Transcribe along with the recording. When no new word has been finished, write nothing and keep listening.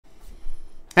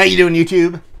How you doing,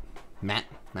 YouTube? Matt,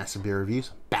 Massive Beer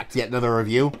Reviews, back to yet another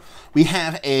review. We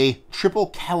have a triple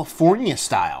California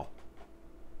style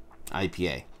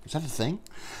IPA. Is that a thing?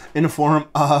 In the form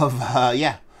of,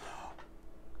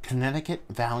 Connecticut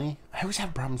Valley. I always have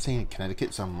a problem saying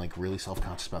Connecticut, so I'm like really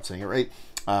self-conscious about saying it right.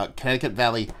 Connecticut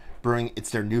Valley Brewing.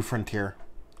 It's their New Frontier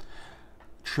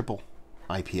triple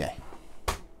IPA.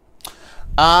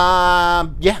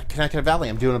 Connecticut Valley.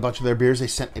 I'm doing a bunch of their beers. They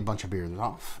sent a bunch of beers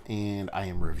off, and I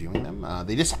am reviewing them.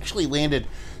 They just actually landed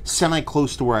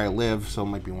semi-close to where I live, so it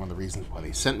might be one of the reasons why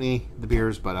they sent me the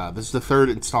beers. But this is the third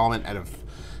installment out of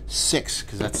 6,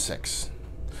 because that's 6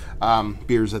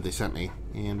 beers that they sent me.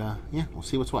 And, we'll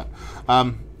see what's what.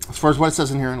 As far as what it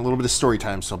says in here, a little bit of story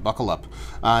time, so buckle up.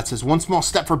 It says, one small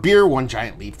step for beer, one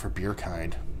giant leap for beer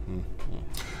kind.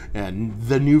 And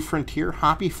the New Frontier,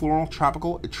 hoppy, floral,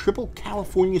 tropical, a triple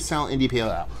California style Indie Pale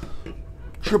Ale.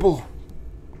 Triple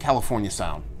California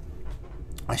style.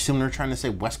 I assume they're trying to say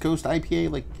West Coast IPA,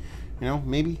 like, you know,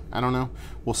 maybe. I don't know.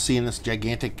 We'll see in this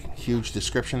gigantic, huge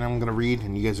description I'm going to read,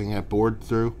 and you guys are going to get bored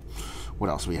through. What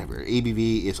else do we have here?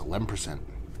 ABV is 11%.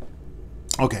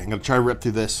 Okay, I'm going to try to rip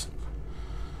through this.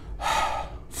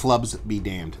 Flubs be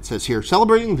damned. It says here,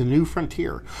 celebrating the New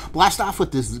Frontier. Blast off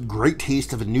with this great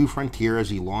taste of a new frontier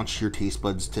as you launch your taste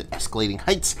buds to escalating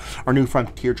heights. Our New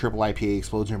Frontier Triple IPA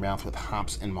explodes in your mouth with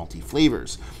hops and malty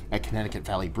flavors. At Connecticut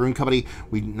Valley Brewing Company,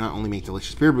 we not only make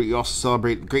delicious beer, but we also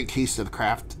celebrate the great taste of the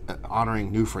craft,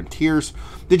 honoring new frontiers.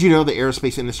 Did you know the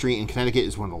aerospace industry in Connecticut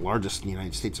is one of the largest in the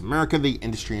United States of America? The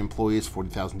industry employs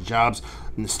 40,000 jobs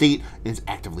in the state and is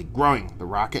actively growing. The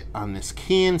rocket on this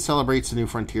can celebrates the New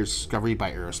Frontier's discovery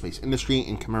by aerospace industry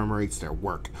and commemorates their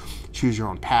work. Choose your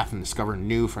own path and discover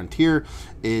New Frontier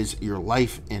is your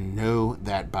life, and know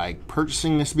that by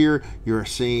purchasing this beer, you're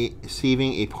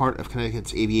saving a part of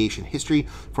Connecticut's aviation history.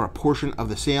 For a portion of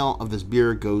the sale of this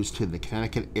beer goes to the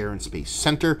Connecticut Air and Space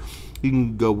Center. You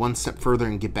can go one step further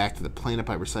and get back to the planet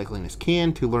by recycling this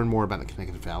can. To learn more about the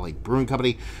Connecticut Valley Brewing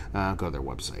Company, go to their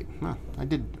website. Well, I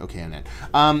did okay on that.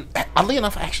 Oddly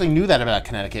enough, I actually knew that about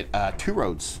Connecticut. Two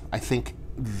Roads, I think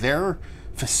their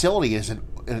facility is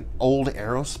an old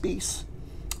aerospace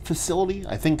facility.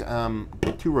 I think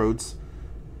Two Roads.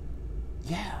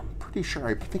 Yeah, I'm pretty sure.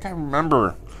 I think I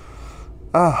remember.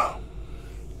 Yeah,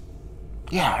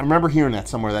 I remember hearing that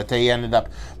somewhere, that they ended up,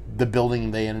 the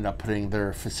building they ended up putting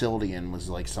their facility in was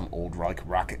like some old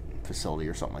rocket facility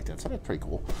or something like that. So that's pretty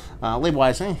cool.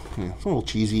 Label-wise, it's a little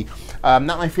cheesy. Not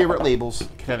my favorite labels,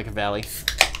 Connecticut Valley.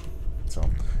 So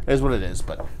it is what it is,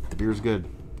 but the beer's good.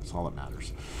 That's all that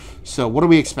matters. So what do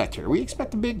we expect here? We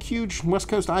expect a big, huge West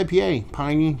Coast IPA.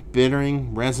 Piney,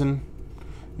 bittering, resin,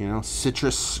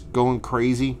 citrus going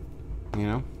crazy,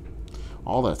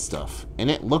 all that stuff. And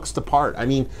it looks the part. I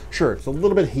mean, sure, it's a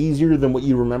little bit hazier than what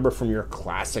you remember from your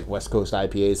classic West Coast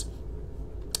IPAs.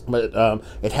 But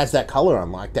it has that color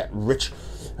on, like that rich,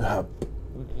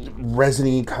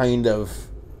 resiny kind of,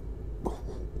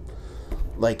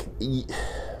 like,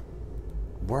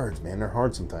 words, man, they're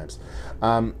hard sometimes.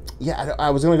 I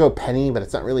was going to go penny, but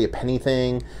it's not really a penny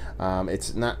thing.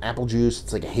 It's not apple juice.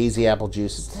 It's like a hazy apple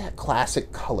juice. It's that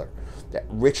classic color. That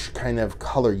rich kind of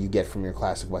color you get from your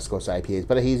classic West Coast IPAs,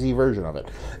 but a hazy version of it.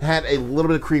 It had a little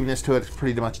bit of creaminess to it. It's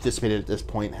pretty much dissipated at this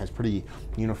point. It has pretty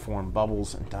uniform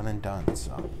bubbles, and done.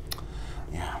 So,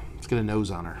 yeah, let's get a nose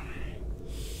on her.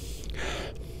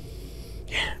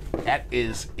 Yeah, that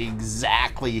is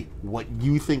exactly what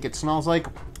you think it smells like.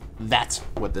 That's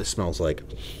what this smells like.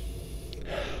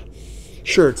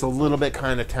 Sure, it's a little bit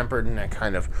kind of tempered in that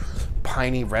kind of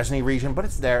piney, resiny region, but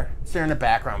it's there. It's there in the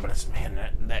background, but it's, man,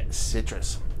 that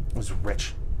citrus is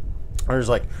rich. There's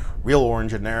like real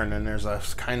orange in there, and then there's a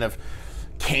kind of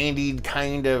candied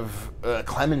kind of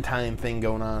clementine thing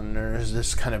going on. And there's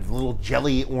this kind of little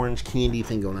jelly orange candy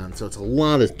thing going on. So it's a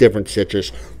lot of different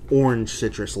citrus, orange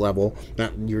citrus level,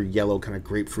 not your yellow kind of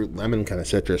grapefruit lemon kind of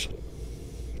citrus.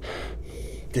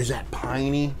 There's that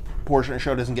piney portion of the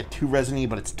show. Doesn't get too resiny,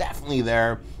 but it's definitely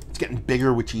there. It's getting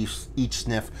bigger with each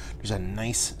sniff. There's a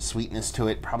nice sweetness to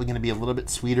it. Probably going to be a little bit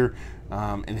sweeter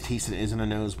in the taste than it is in the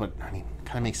nose, but I mean,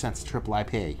 kind of makes sense. Triple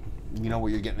IPA. You know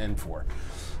what you're getting in for.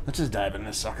 Let's just dive in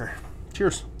this sucker.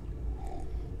 Cheers.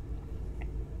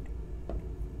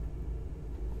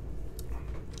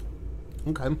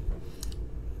 Okay.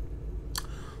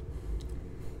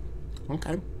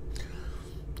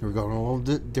 We're going a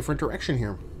little different direction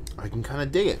here. I can kind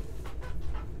of dig it.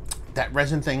 That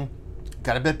resin thing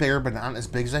got a bit bigger, but not as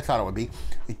big as I thought it would be.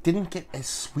 It didn't get as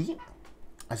sweet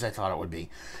as I thought it would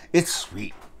be. It's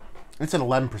sweet. It's an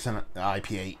 11%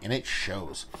 IPA, and it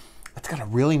shows. It's got a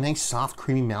really nice, soft,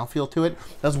 creamy mouthfeel to it.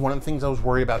 That's one of the things I was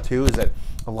worried about, too, is that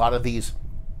a lot of these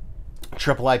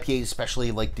triple IPAs,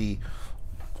 especially like the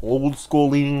old school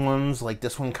leaning ones, like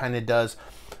this one kind of does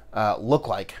looked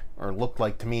like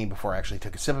to me before I actually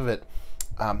took a sip of it.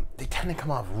 They tend to come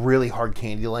off really hard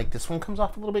candy. Like this one comes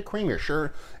off a little bit creamier.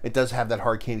 Sure, it does have that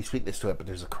hard candy sweetness to it, but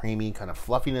there's a creamy kind of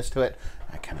fluffiness to it.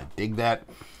 I kind of dig that.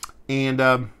 And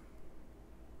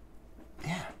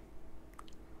yeah.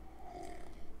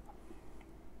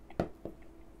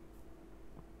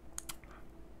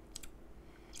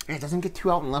 It doesn't get too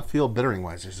out in left field bittering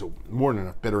wise. There's more than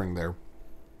enough bittering there.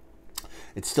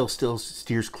 It still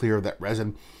steers clear of that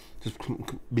resin. Just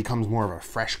becomes more of a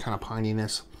fresh kind of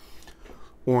pininess.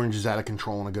 Orange is out of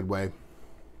control in a good way.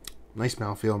 Nice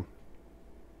mouthfeel.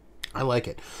 I like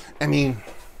it. I mean,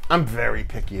 I'm very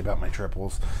picky about my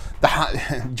triples.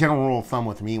 The general rule of thumb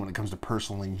with me when it comes to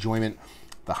personal enjoyment,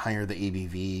 the higher the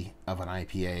ABV of an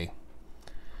IPA,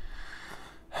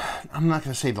 I'm not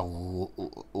going to say the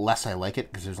less I like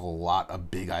it, because there's a lot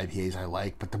of big IPAs I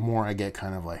like, but the more I get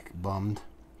kind of like bummed,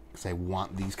 because I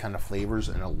want these kind of flavors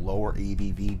in a lower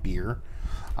ABV beer,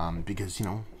 because, you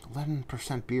know,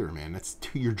 11% beer, man, that's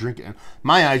two, you're drinking, in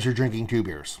my eyes, you're drinking 2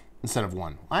 beers instead of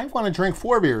 1. I want to drink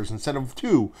 4 beers instead of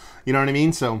 2, you know what I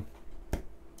mean? So,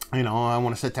 you know, I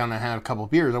want to sit down and have a couple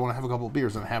of beers. I want to have a couple of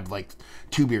beers and have like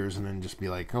 2 beers and then just be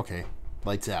like, okay,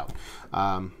 lights out.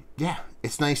 Yeah,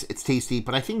 it's nice, it's tasty,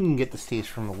 but I think you can get this taste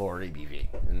from the lower ABV,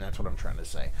 and that's what I'm trying to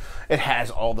say. It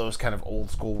has all those kind of old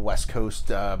school West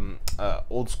Coast,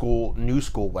 old school, new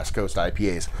school West Coast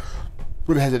IPAs,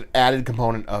 but it has an added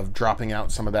component of dropping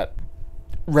out some of that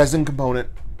resin component,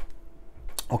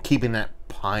 while keeping that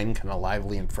pine kind of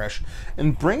lively and fresh,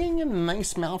 and bringing a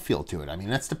nice mouthfeel to it. I mean,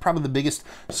 that's probably the biggest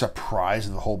surprise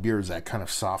of the whole beer, is that kind of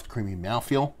soft, creamy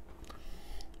mouthfeel.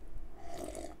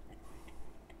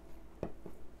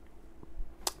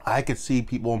 I could see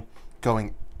people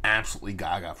going absolutely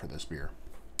gaga for this beer.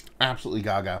 Absolutely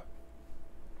gaga.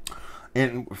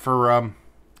 And for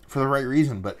the right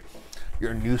reason, but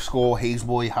you're a new school haze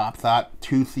boy, hop thought,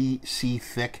 toothy, sea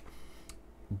thick,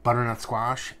 butternut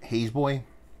squash, haze boy.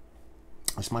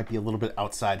 This might be a little bit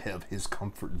outside of his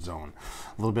comfort zone.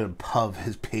 A little bit above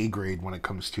his pay grade when it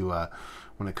comes to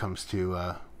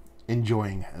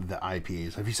enjoying the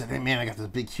IPAs. If you said, hey man, I got this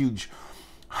big huge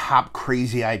hop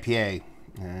crazy IPA,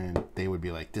 and they would be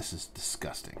like, this is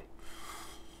disgusting.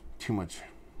 Too much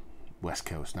West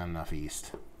Coast, not enough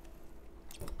East.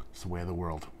 It's the way of the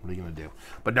world. What are you going to do?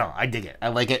 But no, I dig it. I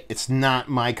like it. It's not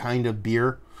my kind of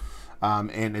beer,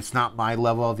 and it's not my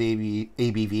level of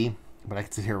ABV, but I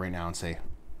can sit here right now and say,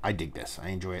 I dig this. I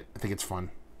enjoy it. I think it's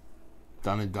fun.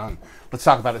 Done and done. Let's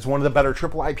talk about it. It's one of the better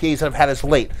triple IPAs that I've had as of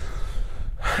late.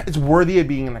 It's worthy of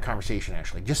being in the conversation,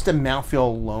 actually. Just the mouthfeel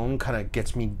alone kind of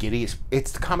gets me giddy.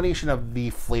 It's the combination of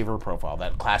the flavor profile,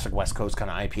 that classic West Coast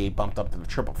kind of IPA bumped up to the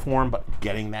triple form, but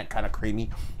getting that kind of creamy,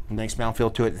 nice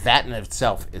mouthfeel to it. That in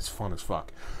itself is fun as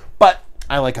fuck. But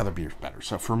I like other beers better.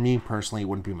 So for me, personally, it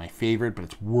wouldn't be my favorite, but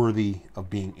it's worthy of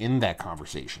being in that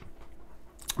conversation.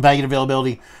 Value and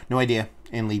availability, no idea.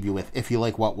 And leave you with, if you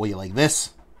like what, will you like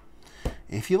this?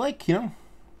 If you like, you know,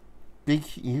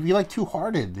 if you like Two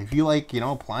Hearted, if you like, you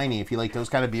know, Pliny, if you like those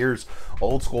kind of beers,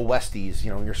 old school Westies,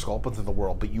 you know, your Sculpins of the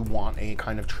world, but you want a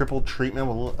kind of triple treatment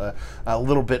with a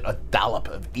little bit, a dollop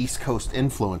of East Coast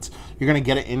influence, you're going to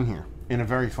get it in here in a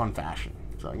very fun fashion.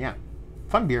 So yeah,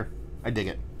 fun beer. I dig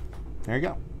it. There you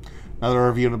go. Another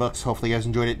review in the books. Hopefully you guys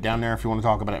enjoyed it. Down there if you want to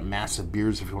talk about it. Massive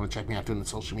Beers, if you want to check me out doing the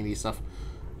social media stuff.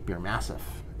 Beer Massive,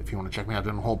 if you want to check me out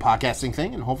doing the whole podcasting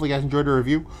thing. And hopefully you guys enjoyed the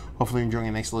review. Hopefully you're enjoying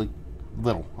a nice little,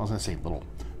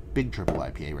 big triple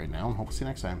IPA right now, and hope to see you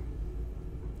next time.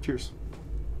 Cheers.